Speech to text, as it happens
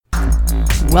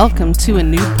Welcome to a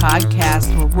new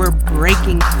podcast where we're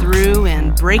breaking through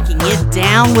and breaking it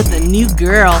down with a new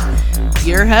girl.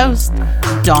 Your host,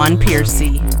 Dawn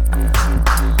Piercy.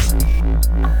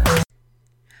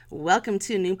 Welcome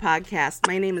to a new podcast.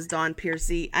 My name is Dawn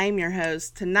Piercy. I'm your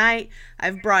host. Tonight,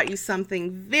 I've brought you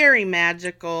something very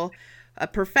magical. A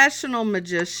professional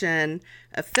magician,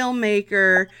 a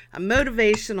filmmaker, a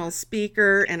motivational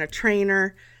speaker, and a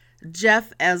trainer,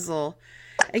 Jeff Ezell.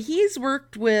 He's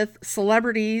worked with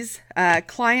celebrities,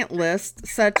 client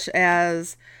lists such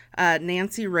as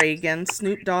Nancy Reagan,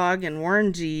 Snoop Dogg, and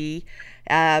Warren G.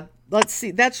 Let's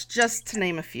see, that's just to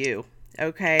name a few.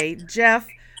 Okay, Jeff,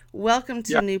 welcome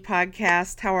to a new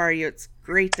podcast. How are you? It's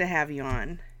great to have you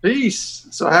on. Peace.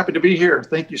 So happy to be here.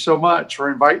 Thank you so much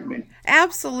for inviting me.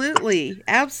 Absolutely.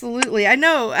 I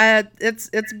know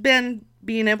it's been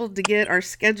being able to get our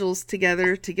schedules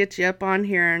together to get you up on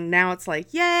here, and now it's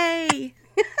like, yay!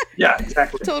 Yeah,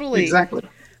 exactly. Totally. Exactly.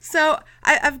 So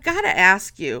I've got to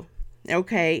ask you,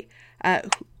 okay,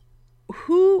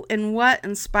 who and what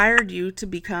inspired you to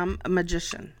become a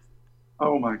magician?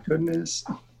 Oh my goodness.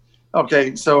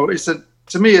 Okay, so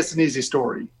to me it's an easy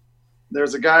story.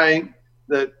 There's a guy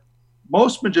that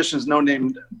most magicians know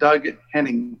named Doug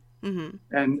Henning. Mm-hmm.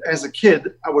 And as a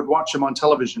kid, I would watch him on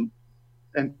television.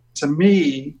 And to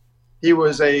me, he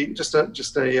was just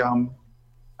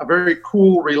a very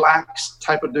cool, relaxed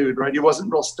type of dude, right? He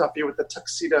wasn't real stuffy with the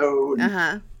tuxedo.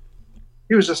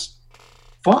 He was just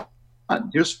fun.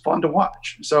 He was fun to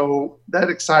watch. So that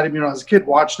excited me when I was a kid,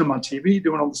 watching him on TV,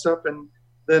 doing all the stuff. And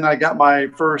then I got my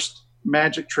first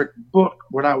magic trick book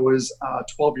when I was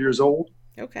 12 years old.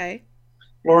 Okay.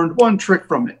 Learned one trick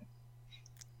from it.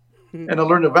 And I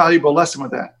learned a valuable lesson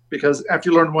with that, because after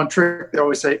you learn one trick, they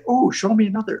always say, "Oh, show me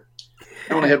another."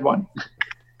 I only had one.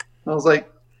 I was like,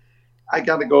 I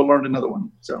got to go learn another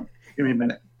one. So give me a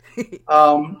minute.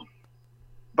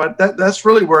 But that's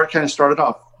really where it kind of started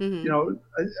off. Mm-hmm. You know,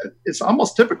 it's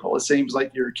almost typical. It seems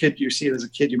like you're a kid. You see it as a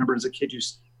kid. You remember as a kid,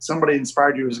 somebody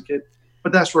inspired you as a kid.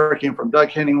 But that's where it came from. Doug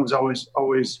Henning was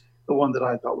always the one that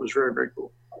I thought was very, very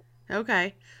cool.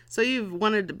 Okay. So you've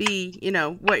wanted to be,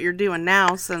 what you're doing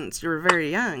now since you were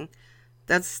very young.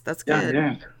 That's good.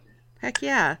 Yeah. Heck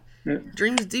yeah.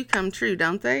 Dreams do come true,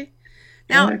 don't they?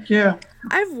 Now, heck yeah.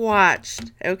 I've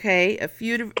watched, a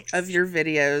few of your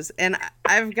videos, and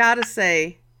I've got to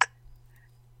say,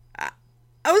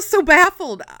 I was so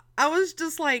baffled. I was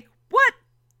just like, what?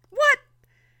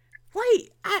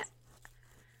 Wait,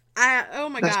 oh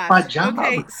my gosh. My job.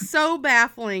 Okay, so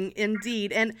baffling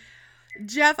indeed. And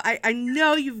Jeff, I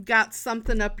know you've got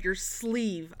something up your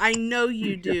sleeve. I know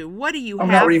you do. What do you have?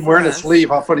 I'm not even wearing a sleeve.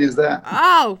 How funny is that?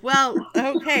 Oh, well,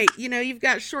 okay. You've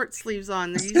got short sleeves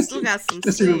on. You still got some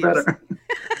It's sleeves. even better.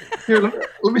 Here,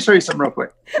 let me show you something real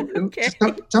quick. Okay.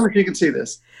 Tell me if you can see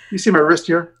this. You see my wrist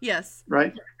here? Yes.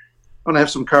 Right? I'm going to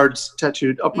have some cards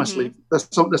tattooed up my sleeve.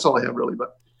 That's all I have, really.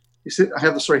 But you see, I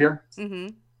have this right here. Mm-hmm.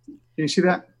 Can you see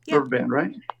that? Yep. Rubber band,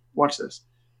 right? Watch this.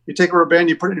 You take a rubber band,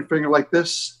 you put it in your finger like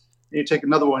this. And you take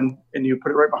another one and you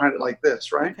put it right behind it like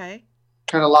this, right? Okay.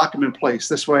 Kind of lock them in place.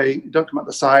 This way, you don't come out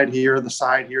the side here, the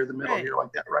middle here,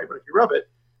 like that, right? But if you rub it,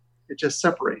 it just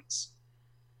separates.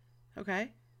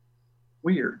 Okay.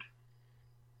 Weird.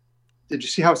 Did you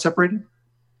see how it separated?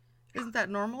 Isn't that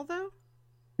normal, though?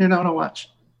 No, watch.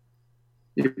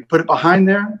 You put it behind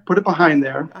there,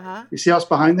 Uh-huh. You see how it's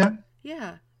behind there?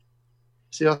 Yeah.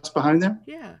 See how it's behind there?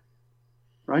 Yeah.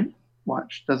 Right?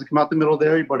 Watch. Doesn't come out the middle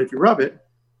there, but if you rub it,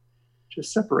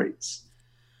 just separates.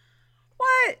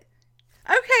 What?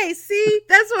 Okay, see,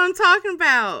 that's what I'm talking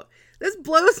about. This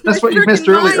blows my That's what you missed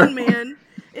earlier, mind, man.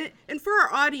 And for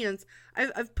our audience,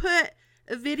 I've put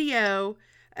a video,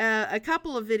 a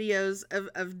couple of videos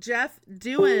of Jeff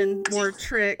doing more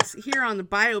tricks here on the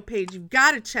bio page. You've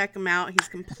got to check him out. He's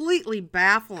completely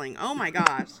baffling. Oh my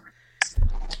gosh.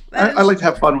 I like to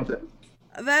have fun with it.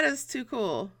 That is too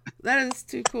cool.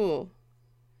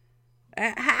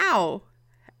 How?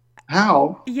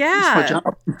 How? Yeah. It's my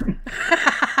job.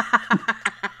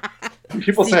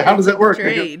 People say, how does that work?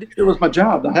 It was my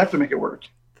job. I have to make it work.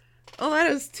 Oh,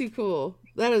 that is too cool.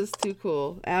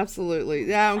 Absolutely.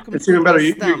 Yeah, I'm it's even better.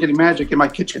 You're getting magic in my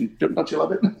kitchen. Don't you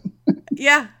love it?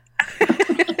 Yeah.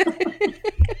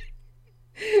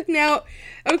 Now,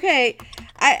 okay,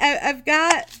 I've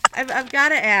got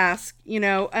to ask,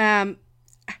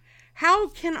 how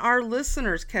can our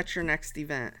listeners catch your next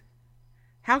event?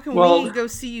 How can we go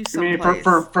see you someplace?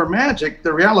 For magic,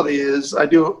 the reality is I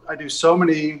do so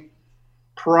many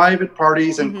private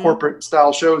parties and corporate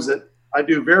style shows that I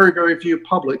do very, very few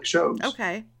public shows.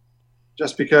 Okay.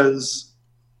 Just because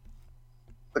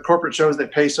the corporate shows, they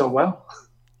pay so well.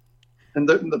 And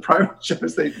the private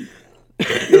shows, they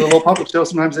The little public show,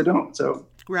 sometimes they don't. So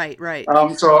Right.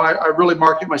 so I really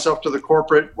market myself to the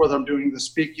corporate, whether I'm doing the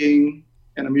speaking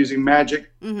and I'm using magic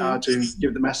to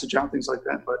give the message out, things like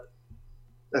that. But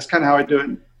that's kind of how I do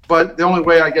it. But the only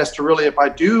way, I guess, to really, if I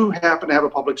do happen to have a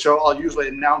public show, I'll usually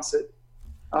announce it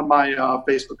on my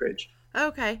Facebook page.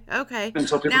 Okay. And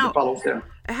so people can follow it there.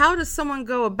 How does someone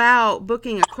go about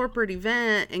booking a corporate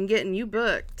event and getting you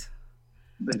booked?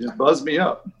 They just buzz me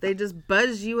up. They just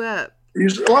buzz you up.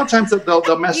 Usually, a lot of times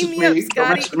they'll message me. They'll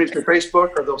message me through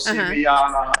Facebook, or they'll see me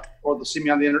on,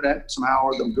 the internet somehow,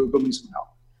 or they'll Google me somehow.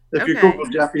 If you Google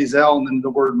Jeff Ezell and then the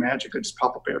word magic, it just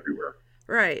pop up everywhere.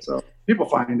 Right. So people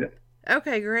find it.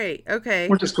 Okay, great. Okay.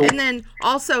 Which is cool. And then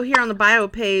also here on the bio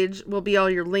page will be all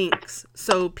your links,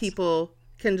 so people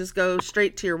can just go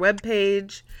straight to your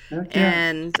webpage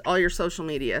and all your social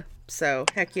media. So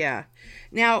heck yeah.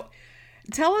 Now,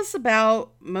 tell us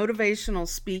about motivational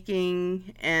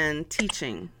speaking and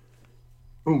teaching.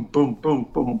 Boom, boom, boom,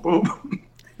 boom, boom.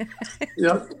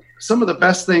 Some of the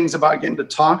best things about getting to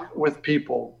talk with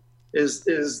people is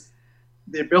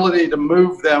the ability to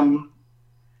move them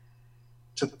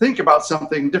to think about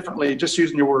something differently, just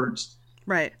using your words.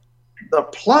 Right. The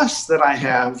plus that I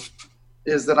have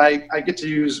is that I get to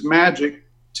use magic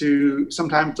to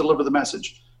sometimes deliver the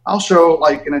message. I'll show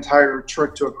like an entire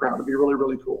trick to a crowd. It'd be really,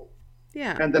 really cool.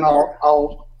 Yeah. And then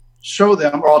I'll show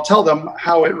them, or I'll tell them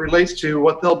how it relates to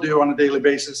what they'll do on a daily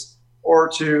basis, or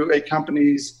to a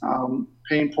company's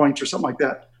pain points or something like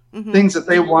that. Things that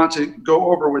they want to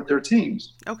go over with their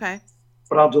teams. Okay.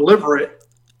 But I'll deliver it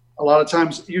a lot of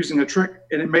times using a trick,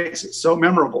 and it makes it so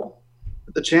memorable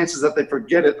that the chances that they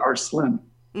forget it are slim.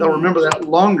 They'll remember that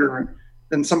longer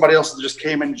than somebody else that just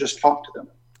came in and just talked to them.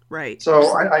 Right.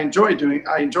 So I enjoy doing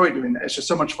that. It's just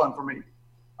so much fun for me.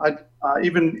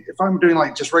 Even if I'm doing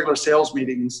like just regular sales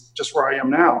meetings, just where I am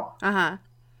now,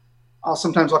 I'll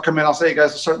come in, I'll say, hey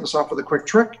guys, let's start this off with a quick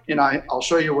trick, and I'll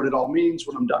show you what it all means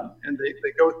when I'm done. And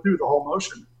they go through the whole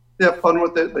motion. They have fun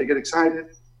with it. They get excited.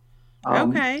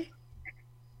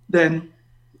 Then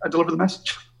I deliver the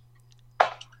message.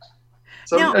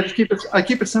 So now, I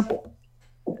keep it simple.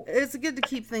 It's good to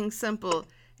keep things simple.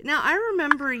 Now, I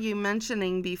remember you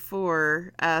mentioning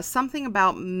before something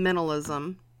about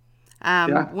mentalism.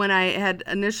 When I had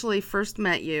initially first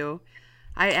met you,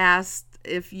 I asked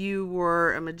if you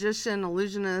were a magician,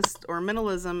 illusionist, or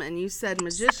mentalism, and you said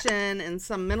magician and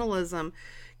some mentalism.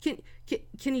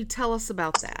 Can you tell us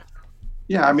about that?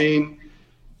 Yeah, I mean,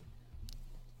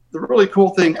 the really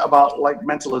cool thing about like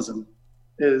mentalism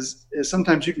is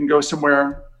sometimes you can go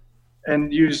somewhere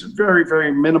and use very,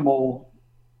 very minimal,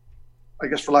 I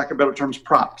guess for lack of better terms,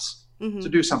 props to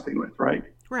do something with, right?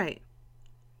 Right.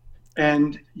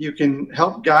 And you can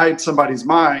help guide somebody's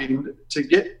mind to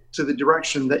get to the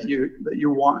direction that you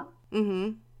want.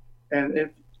 And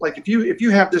if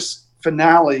you have this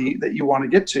finale that you want to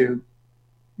get to,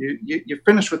 you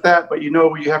finish with that, but you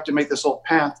have to make this whole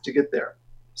path to get there.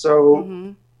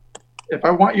 So if I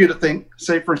want you to think,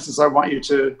 say for instance, I want you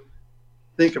to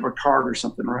think of a card or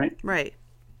something, right? Right.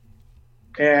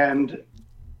 And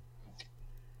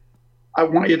I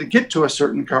want you to get to a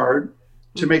certain card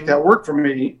to make that work for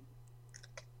me,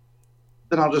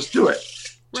 then I'll just do it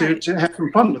to have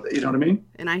some fun with it. You know what I mean?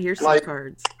 And I hear some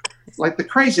cards. Like the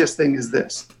craziest thing is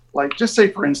this. Like just say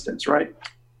for instance, right?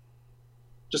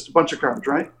 Just a bunch of cards,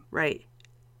 right? Right.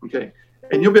 Okay.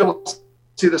 And you'll be able to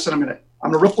see this in a minute.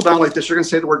 I'm going to ripple down like this. You're going to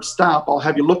say the word stop. I'll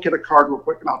have you look at a card real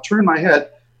quick, and I'll turn my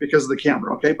head because of the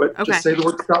camera, okay? But just say the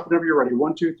word stop whenever you're ready.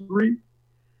 1, 2, 3.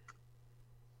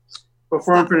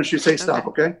 Before I'm finished, you say stop,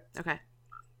 okay? Okay.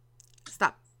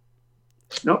 Stop.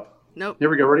 Nope. Nope. Here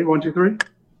we go. Ready? 1, 2, 3.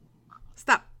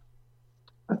 Stop.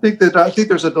 I think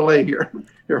there's a delay here.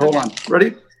 Here, hold on.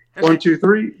 Ready? 1, 2,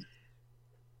 3.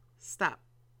 Stop.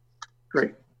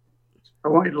 Great. I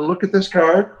want you to look at this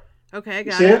card. Okay, I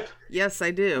got it. See it? Yes,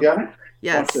 I do. You got it?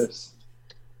 Yes. Watch this.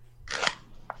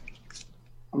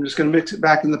 I'm just going to mix it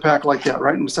back in the pack like that,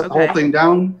 right? And set the whole thing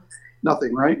down.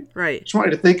 Nothing, right? Right. Just want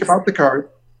you to think about the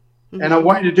card. And I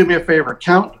want you to do me a favor.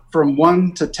 Count from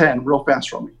 1 to 10 real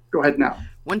fast for me. Go ahead now.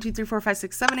 1, 2, 3, 4, 5,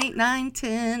 6, 7, 8, 9,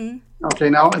 10. Okay,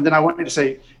 now, and then I want you to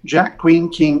say Jack, Queen,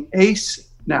 King, Ace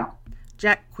now.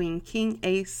 Jack, Queen, King,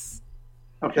 Ace.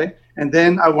 Okay, and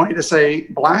then I want you to say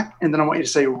black, and then I want you to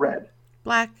say red.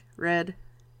 Black, red.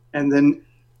 And then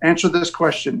answer this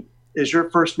question. Is your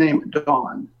first name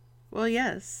Dawn? Well,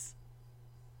 yes.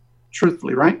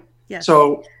 Truthfully, right? Yes.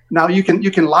 So now you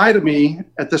can lie to me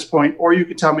at this point, or you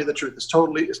can tell me the truth. It's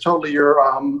totally your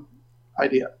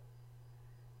idea.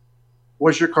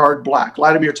 Was your card black?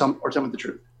 Lie to me or tell me the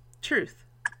truth. Truth.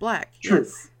 Black.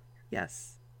 Truth.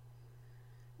 Yes.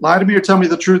 Lie to me or tell me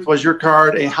the truth. Was your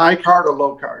card a high card or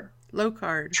low card? Low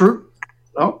card. True.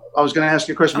 Oh, I was going to ask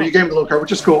you a question, but you gave me the low card,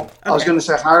 which is cool. Okay. I was going to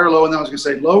say high or low, and then I was going to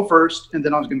say low first, and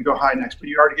then I was going to go high next. But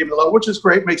you already gave me the low, which is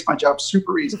great. Makes my job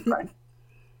super easy, right?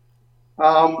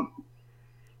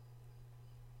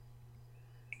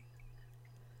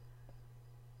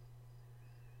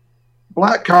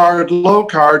 Black card, low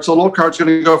card. So low card's going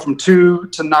to go from 2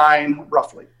 to 9,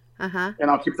 roughly. Uh-huh.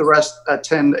 And I'll keep the rest at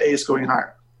 10 to ace going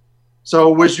higher. So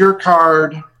was your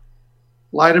card,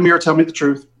 lie to me or tell me the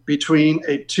truth, between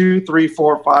a 2, 3,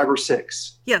 4, 5, or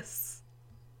 6? Yes.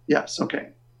 Yes, okay.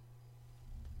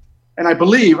 And I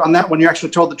believe on that one you actually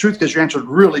told the truth because you answered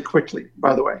really quickly,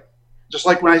 by the way. Just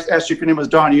like when I asked you if your name was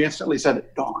Dawn, you instantly said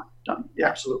it. Dawn. Done. Yeah,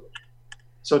 absolutely.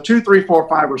 So 2, 3, 4,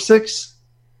 5, or 6.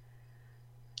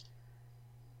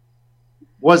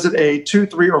 Was it a 2,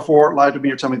 3, or 4? Lie to me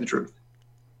or tell me the truth.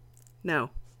 No.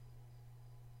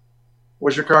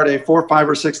 Was your card a 4, 5,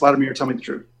 or 6? Lie to me or tell me the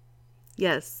truth.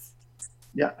 Yes.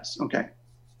 Yes. Okay.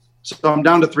 So I'm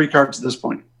down to 3 cards at this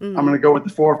point. Mm-hmm. I'm going to go with the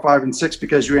 4, 5, and 6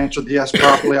 because you answered the yes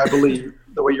properly, I believe,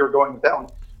 the way you're going with that one.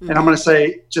 Mm-hmm. And I'm going to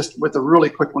say, just with a really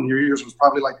quick one here, yours was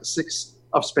probably like the 6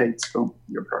 of spades. Boom,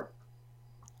 your card.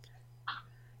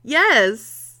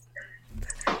 Yes.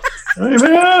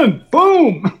 Amen.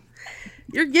 Boom.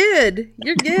 You're good.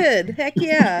 You're good. Heck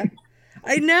yeah.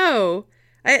 I know.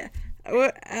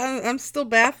 I'm still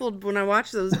baffled when I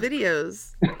watch those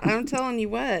videos. I'm telling you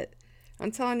what.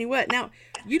 Now,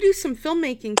 you do some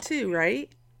filmmaking too, right?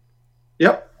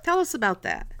 Yep. Tell us about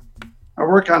that. I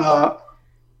work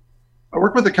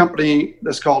with a company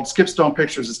that's called Skipstone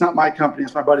Pictures. It's not my company.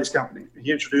 It's my buddy's company.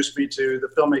 He introduced me to the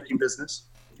filmmaking business.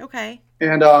 Okay.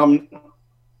 And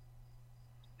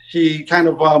he kind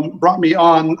of brought me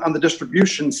on the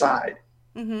distribution side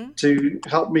to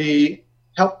help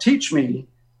teach me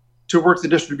to work the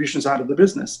distribution side of the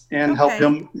business and help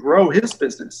him grow his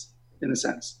business in a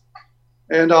sense.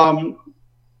 And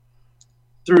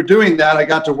through doing that, I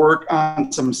got to work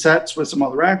on some sets with some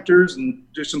other actors and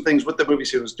do some things with the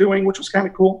movies he was doing, which was kind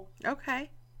of cool. Okay.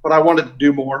 But I wanted to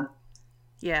do more.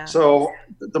 Yeah. So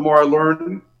the more I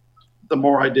learned, the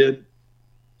more I did,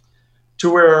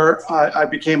 to where I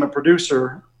became a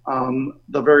producer on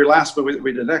the very last movie that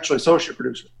we did, actually associate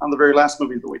producer on the very last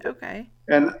movie that we did. Okay.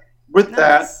 And with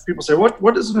that, people say,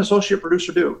 what does an associate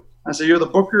producer do? I say, you're the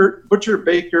butcher,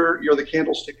 baker, you're the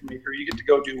candlestick maker. You get to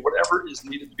go do whatever is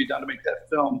needed to be done to make that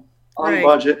film on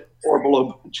budget or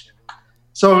below budget.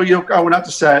 So, I went out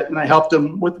to set and I helped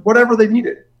them with whatever they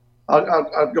needed.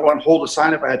 I'd go and hold a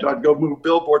sign if I had to. I'd go move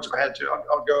billboards if I had to.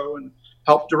 I'll go and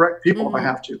help direct people if I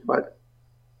have to. But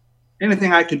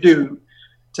anything I could do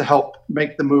to help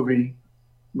make the movie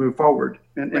move forward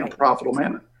in a profitable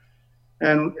manner.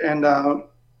 And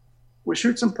we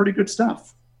shoot some pretty good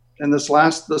stuff. And this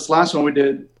last one we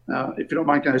did, if you don't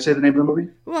mind, can I say the name of the movie?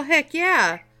 Well, heck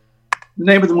yeah. The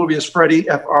name of the movie is Freddy,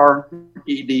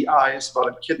 Fredi. It's about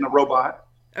a kid and a robot.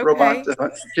 Okay.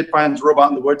 Kid finds a robot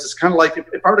in the woods. It's kind of like if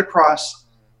I were to cross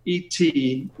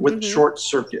E.T. with Short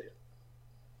Circuit.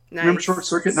 Nice. Remember Short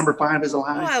Circuit? Number 5 is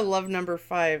alive. Oh, I love number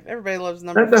 5. Everybody loves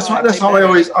number 5. That's how I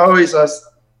always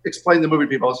explain the movie to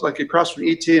people. It's like you cross from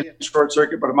E.T. and Short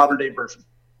Circuit, but a modern day version.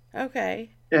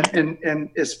 Okay. And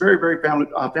it's very, very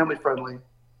family friendly.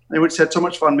 And we just had so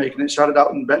much fun making it. Shot it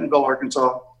out in Bentonville,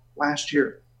 Arkansas last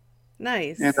year.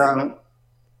 Nice. And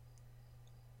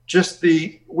just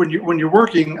when you're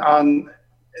working on,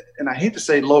 and I hate to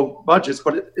say low budgets,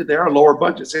 but they are lower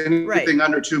budgets. Anything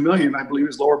under $2 million, I believe,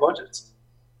 is lower budgets.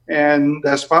 And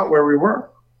that's about where we were.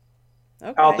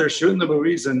 Out there shooting the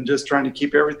movies and just trying to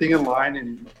keep everything in line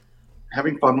and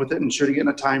having fun with it and shooting it in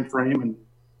a time frame. And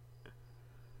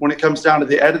when it comes down to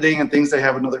the editing and things, they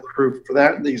have another crew for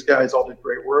that. And these guys all did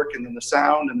great work. And then the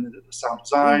sound and the sound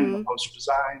design, and the poster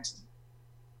designs.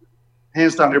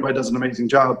 Hands down, everybody does an amazing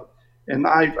job. And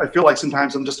I feel like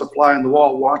sometimes I'm just a fly on the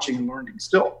wall watching and learning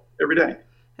still every day.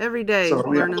 Every day,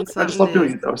 learning something. I just love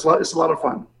doing it, though. It's a lot of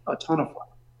fun, a ton of fun.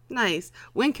 Nice.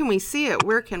 When can we see it?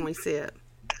 Where can we see it?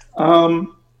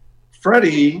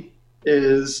 Freddie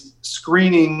is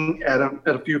screening at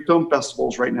a few film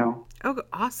festivals right now. Oh,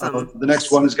 awesome. The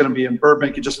next one is going to be in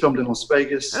Burbank. It just filmed in Las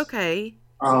Vegas. Okay.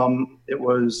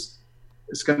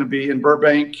 It's going to be in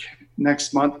Burbank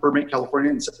next month, Burbank, California,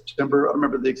 in September. I don't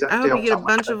remember the exact date. I hope you get a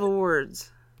bunch of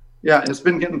awards. Yeah, it's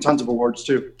been getting tons of awards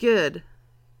too. Good.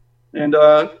 And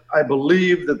I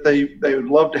believe that they would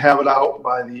love to have it out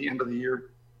by the end of the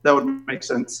year. That would make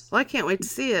sense. Well, I can't wait to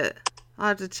see it. I'll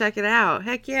have to check it out.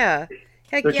 Heck yeah.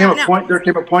 There came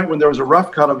a point when there was a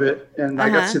rough cut of it, and I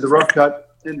got to see the rough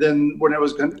cut. And then when it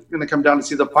was going to come down to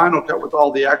see the final cut with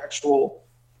all the actual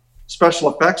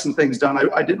special effects and things done,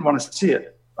 I didn't want to see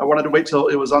it. I wanted to wait till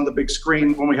it was on the big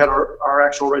screen when we had our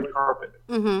actual red carpet.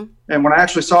 Mm-hmm. And when I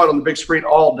actually saw it on the big screen,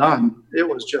 all done, it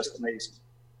was just amazing.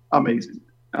 Amazing.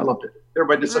 I loved it.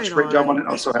 Everybody did such a great job on it.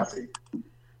 I was so happy.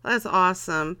 That's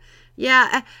awesome.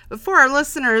 Yeah, for our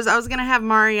listeners, I was going to have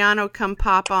Mariano come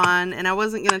pop on, and I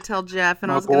wasn't going to tell Jeff,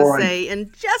 and I was going to say,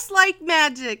 and just like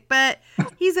magic, but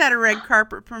he's at a red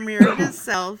carpet premiere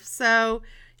himself, so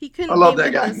he couldn't be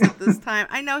with us at this time.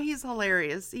 I know he's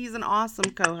hilarious. He's an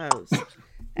awesome co-host.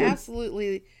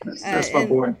 Absolutely. That's my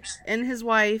boy. And his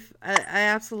wife, I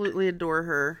absolutely adore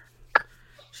her.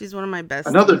 She's one of my best.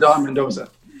 Another Don Mendoza.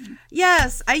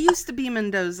 Yes, I used to be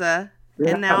Mendoza.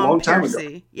 Yeah, and now a long time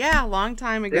ago. Yeah, a long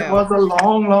time ago. It was a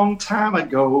long, long time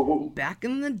ago. Back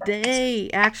in the day.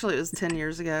 Actually, it was 10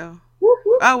 years ago. Whoop,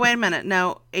 whoop. Oh, wait a minute.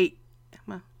 No,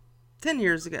 10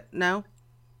 years ago. No,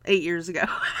 8 years ago.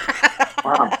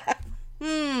 Wow.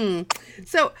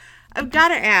 So, I've got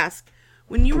to ask,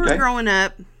 when you were growing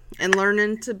up and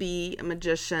learning to be a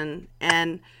magician,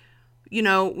 and, you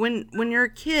know, when you're a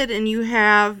kid and you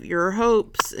have your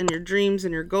hopes and your dreams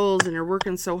and your goals and you're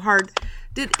working so hard,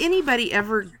 did anybody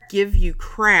ever give you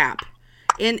crap?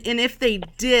 And if they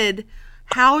did,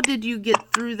 how did you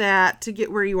get through that to get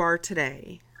where you are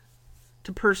today?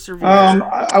 To persevere?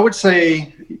 I would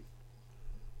say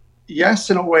yes,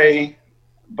 in a way,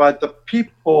 but the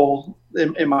people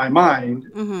in my mind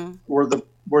were the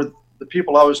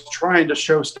people I was trying to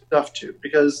show stuff to.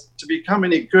 Because to become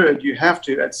any good, you have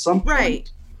to, at some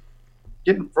point,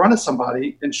 get in front of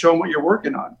somebody and show them what you're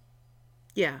working on.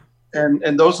 Yeah.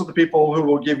 And those are the people who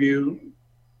will give you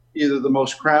either the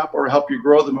most crap or help you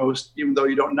grow the most, even though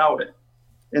you don't know it.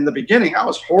 In the beginning, I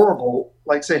was horrible,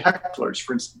 like, say, hecklers,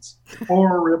 for instance.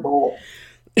 Horrible.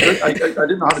 I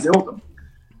didn't know how to deal with them.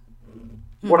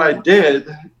 What I did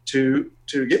to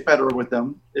get better with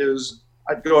them is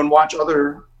I'd go and watch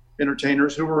other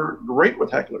entertainers who were great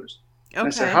with hecklers. And I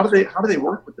said, how do they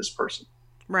work with this person?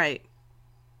 Right.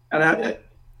 And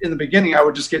in the beginning, I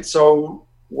would just get so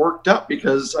worked up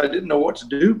because I didn't know what to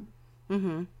do.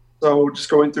 So just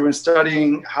going through and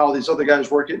studying how these other guys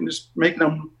work it and just making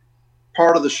them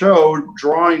part of the show,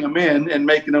 drawing them in and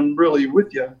making them really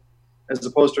with you as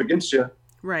opposed to against you,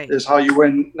 is how you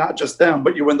win not just them,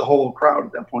 but you win the whole crowd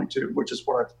at that point too, which is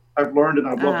what I've learned and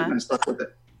I've loved it and I stuck with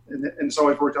it. And so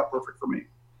it worked out perfect for me.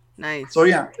 Nice. So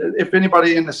yeah, if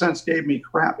anybody in a sense gave me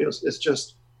crap, it's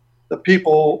just the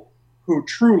people who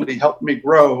truly helped me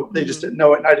grow. They just didn't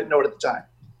know it and I didn't know it at the time.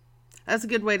 That's a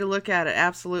good way to look at it.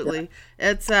 Absolutely.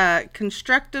 Yeah. It's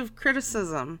constructive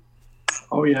criticism.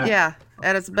 Oh, yeah. Yeah,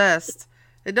 at its best.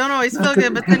 It don't always feel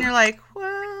good, but then you're like,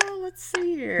 well, let's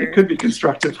see here. It could be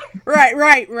constructive. Right.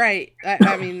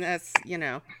 I mean, that's, you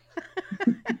know.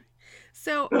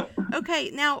 So, okay,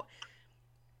 now,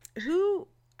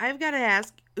 I've got to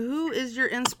ask, who is your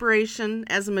inspiration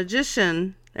as a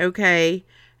magician, okay?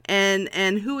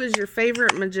 And who is your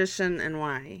favorite magician and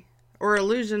why? Or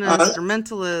illusionist or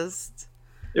mentalist?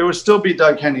 It would still be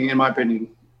Doug Henning, in my opinion.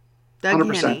 Doug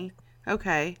 100%. Henning.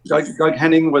 Okay. Doug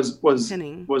Henning was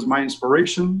my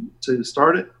inspiration to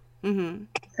start it.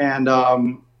 And I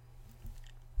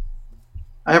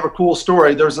have a cool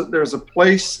story. There's a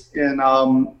place in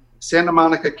Santa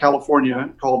Monica, California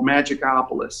called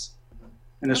Magicopolis.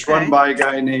 And it's run by a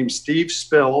guy named Steve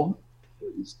Spill.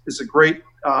 It's a great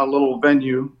little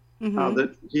venue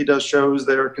that he does shows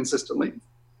there consistently.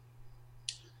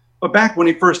 But back when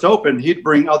he first opened, he'd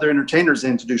bring other entertainers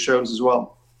in to do shows as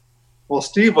well. Well,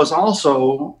 Steve was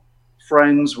also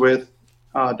friends with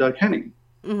Doug Henning.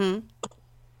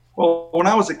 Well, when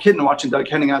I was a kid and watching Doug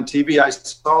Henning on TV, I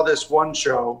saw this one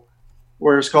show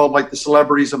where it's called like the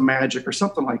Celebrities of Magic or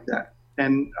something like that.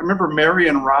 And I remember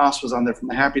Marion Ross was on there from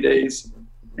the Happy Days.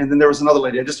 And then there was another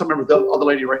lady. I just don't remember the other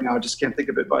lady right now. I just can't think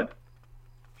of it. But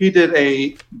he did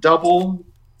a double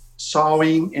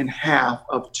sawing in half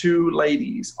of two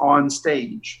ladies on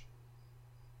stage.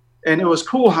 And it was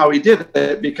cool how he did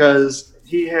it because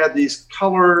he had these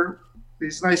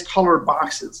nice colored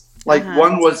boxes. Like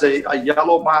one was a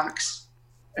yellow box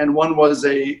and one was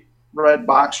a red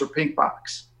box or pink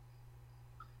box.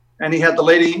 And he had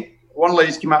one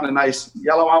lady came out in a nice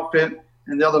yellow outfit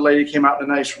and the other lady came out in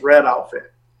a nice red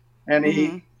outfit. And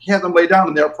he had them lay down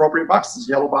in their appropriate boxes,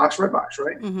 yellow box, red box,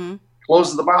 right?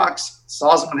 Closes the box,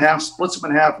 saws them in half, splits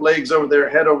them in half, legs over there,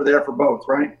 head over there for both,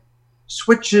 right?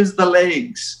 Switches the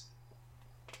legs.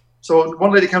 So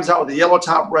one lady comes out with a yellow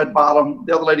top, red bottom.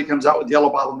 The other lady comes out with yellow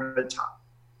bottom, red top.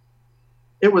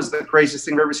 It was the craziest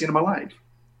thing I've ever seen in my life.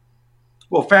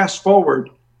 Well, fast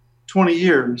forward 20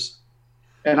 years,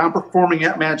 and I'm performing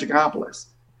at Magicopolis.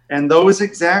 And those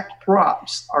exact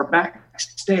props are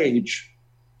backstage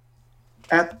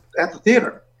at the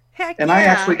theater. Heck And yeah. I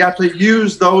actually got to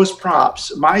use those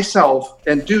props myself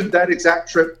and do that exact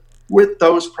trip with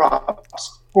those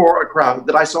props for a crowd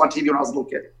that I saw on TV when I was a little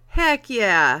kid. Heck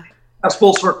yeah. That's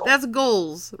full circle. That's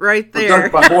goals right there.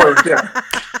 Doug, my boy, yeah.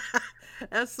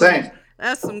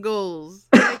 That's some goals.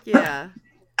 Heck yeah.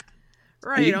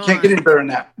 Right you on. can't get any better than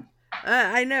that.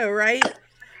 I know, right?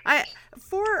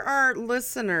 For our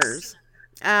listeners,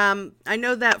 I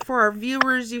know that for our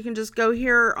viewers, you can just go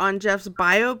here on Jeff's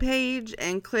bio page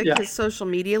and click his social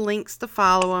media links to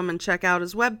follow him and check out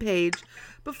his webpage.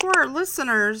 But for our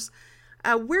listeners,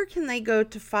 where can they go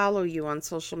to follow you on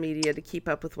social media to keep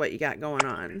up with what you got going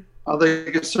on?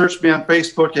 They can search me on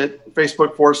Facebook at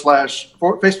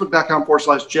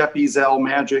facebook.com/Jeff Ezell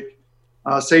Magic.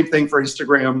 Same thing for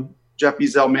Instagram, Jeff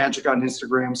Ezell Magic on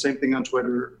Instagram. Same thing on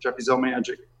Twitter, Jeff Ezell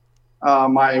Magic.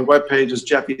 My webpage is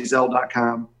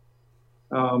jeffezell.com.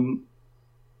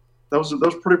 Those are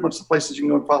pretty much the places you can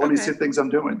go and follow me, see things I'm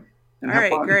doing. And all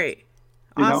right, fun. Great.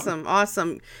 Awesome.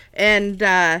 And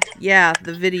the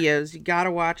videos. You got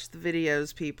to watch the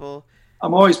videos, people.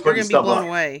 I'm always putting stuff up. You're going to be blown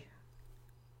away.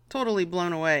 Totally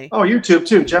blown away. Oh, YouTube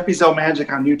too. Jeff Ezell Magic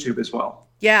on YouTube as well.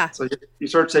 Yeah. So you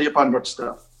search that, you'll find a bunch of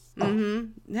stuff.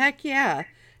 Mm-hmm. Heck yeah.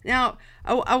 Now,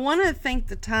 I want to take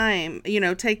the time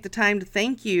to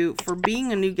thank you for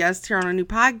being a new guest here on a new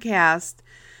podcast.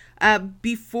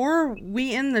 Before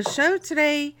we end the show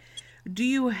today, do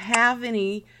you have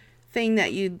anything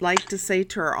that you'd like to say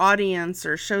to our audience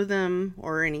or show them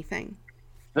or anything?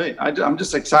 Hey, I'm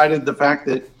just excited the fact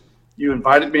that you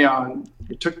invited me on.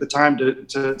 You took the time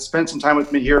to spend some time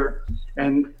with me here.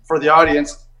 And for the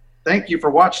audience, thank you for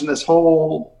watching this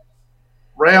whole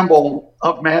ramble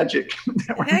of magic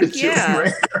that we're doing right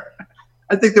here.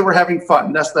 I think that we're having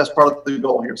fun. That's part of the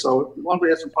goal here. So as long as we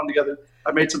have some fun together,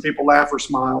 I made some people laugh or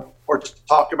smile or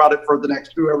talk about it for the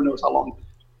next whoever knows how long.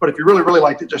 But if you really, really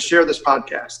liked it, just share this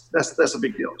podcast. That's a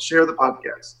big deal. Share the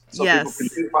podcast so people can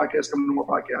see the podcast, come to more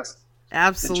podcasts.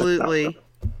 Absolutely.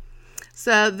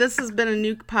 So this has been a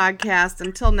new podcast.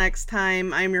 Until next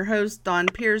time, I'm your host, Dawn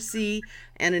Piercy,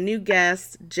 and a new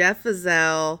guest, Jeff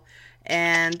Ezell.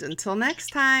 And until next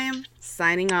time,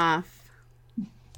 signing off.